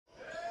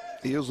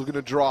Eels looking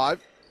to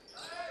drive.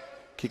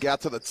 Kick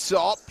out to the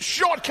top.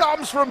 Shot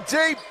comes from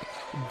deep.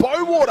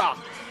 Bowater.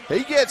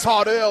 He gets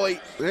hot early,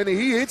 and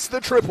he hits the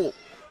triple.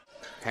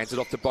 Hands it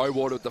off to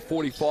Bowater with the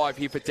 45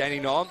 here for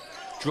Dandenong.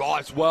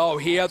 Drives well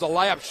here. The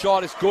layup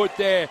shot is good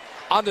there.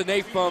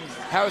 Underneath from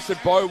Harrison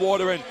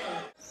Bowater.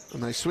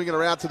 And they swing it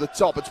around to the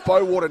top. It's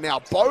Bowater now.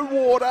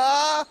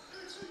 Bowater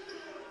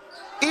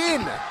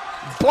in.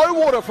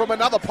 Bowater from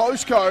another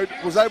postcode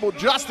was able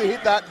just to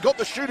hit that. Got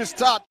the shooter's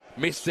touch.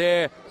 Missed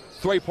there.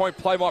 3-point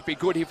play might be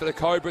good here for the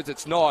Cobras.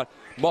 It's not.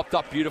 Mopped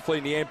up beautifully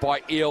in the end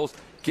by Eels.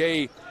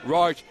 Gee,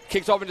 Roach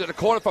kicks off into the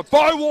corner for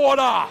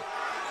Bowater.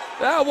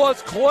 That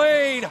was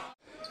clean.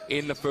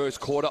 In the first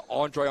quarter,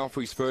 Andre on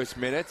for his first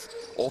minutes.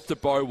 Off to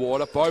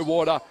Bowater.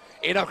 Bowater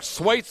in a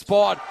sweet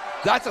spot.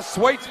 That's a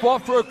sweet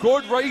spot for a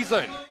good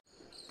reason.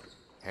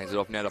 Hands it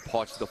off now to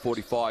Potch, the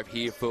 45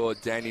 here for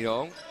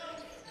Dandenong.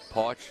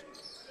 Potch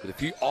with a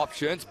few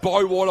options.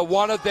 Bowater,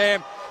 one of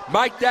them.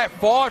 Make that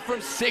 5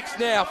 from 6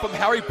 now from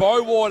Harry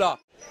Bowater.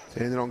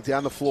 Dandenong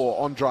down the floor.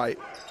 Andre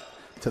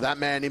to that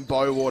man in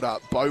Bowater.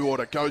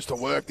 Bowater goes to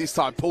work. This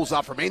time pulls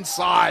up from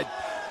inside.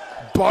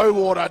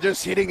 Bowater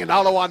just hitting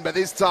another one, but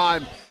this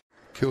time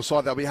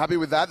Kilsyth, they'll be happy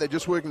with that. They're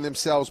just working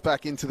themselves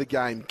back into the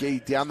game. Gee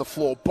down the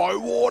floor.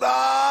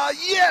 Bowater!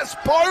 Yes,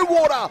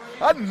 Bowater!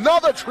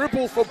 Another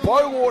triple for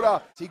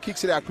Bowater. He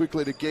kicks it out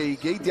quickly to Gee.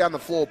 Gee down the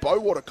floor.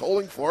 Bowater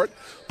calling for it.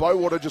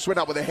 Bowater just went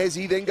up with a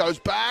hezzy, then goes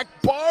back.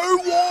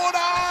 Bowater!